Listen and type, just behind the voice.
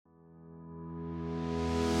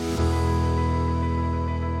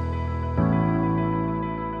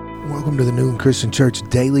Welcome to the Newland Christian Church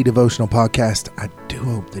Daily Devotional Podcast. I do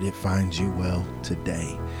hope that it finds you well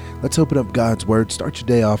today. Let's open up God's Word. Start your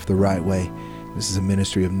day off the right way. This is a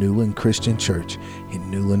ministry of Newland Christian Church in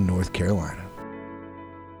Newland, North Carolina.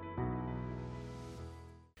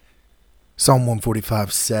 Psalm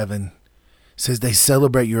 145:7 says, "They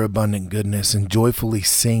celebrate your abundant goodness and joyfully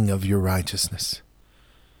sing of your righteousness."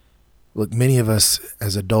 Look, many of us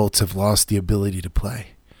as adults have lost the ability to play.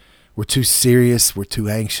 We're too serious, we're too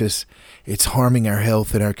anxious, it's harming our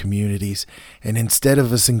health and our communities, and instead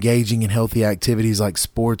of us engaging in healthy activities like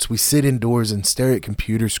sports, we sit indoors and stare at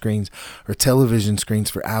computer screens or television screens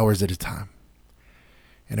for hours at a time.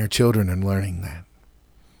 And our children are learning that.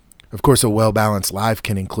 Of course, a well-balanced life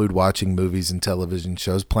can include watching movies and television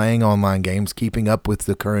shows, playing online games, keeping up with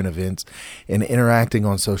the current events, and interacting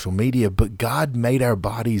on social media. But God made our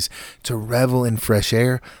bodies to revel in fresh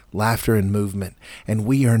air, laughter, and movement, and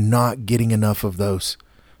we are not getting enough of those.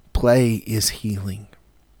 Play is healing.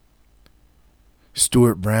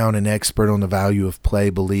 Stuart Brown, an expert on the value of play,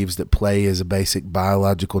 believes that play is a basic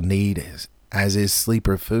biological need, as is sleep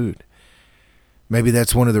or food. Maybe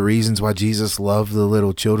that's one of the reasons why Jesus loved the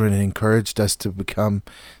little children and encouraged us to become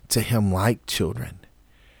to him like children.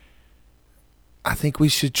 I think we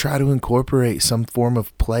should try to incorporate some form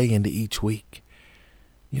of play into each week.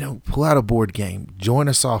 Pull out a board game, join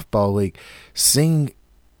a softball league, sing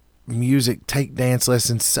music, take dance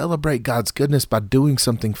lessons, celebrate God's goodness by doing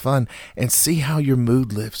something fun, and see how your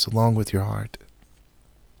mood lifts along with your heart.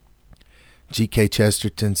 G.K.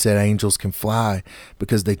 Chesterton said angels can fly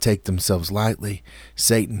because they take themselves lightly.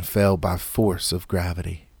 Satan fell by force of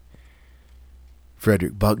gravity.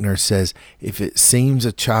 Frederick Buechner says, if it seems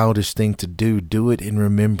a childish thing to do, do it in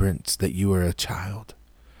remembrance that you are a child.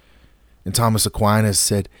 And Thomas Aquinas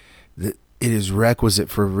said that it is requisite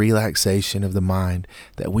for relaxation of the mind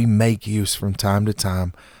that we make use from time to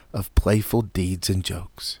time of playful deeds and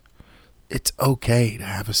jokes. It's okay to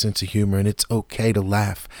have a sense of humor, and it's okay to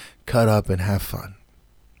laugh, cut up, and have fun.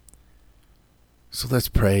 So let's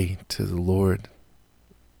pray to the Lord,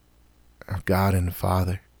 our God and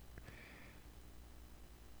Father,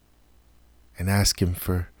 and ask him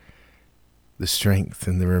for the strength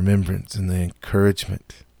and the remembrance and the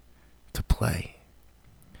encouragement to play.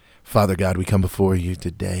 Father God, we come before you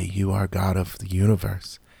today. You are God of the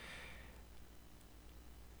universe.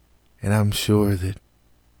 And I'm sure that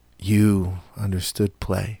you understood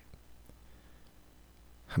play.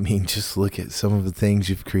 Just look at some of the things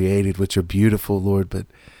you've created, which are beautiful, Lord, but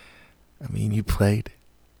you played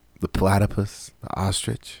the platypus, the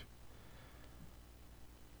ostrich.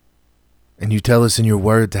 And you tell us in your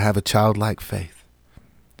word to have a childlike faith.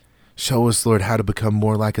 Show us, Lord, how to become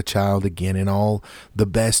more like a child again in all the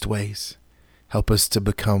best ways. Help us to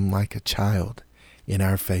become like a child in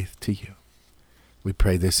our faith to you. We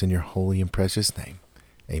pray this in your holy and precious name.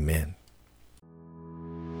 Amen.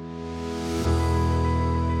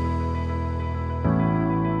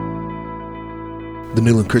 The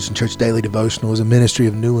Newland Christian Church Daily Devotional is a ministry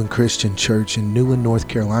of Newland Christian Church in Newland, North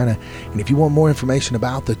Carolina. And if you want more information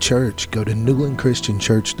about the church, go to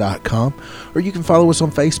newlandchristianchurch.com, or you can follow us on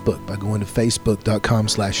Facebook by going to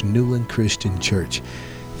facebook.com/Newland Christian Church.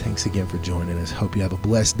 Thanks again for joining us. Hope you have a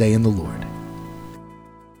blessed day in the Lord.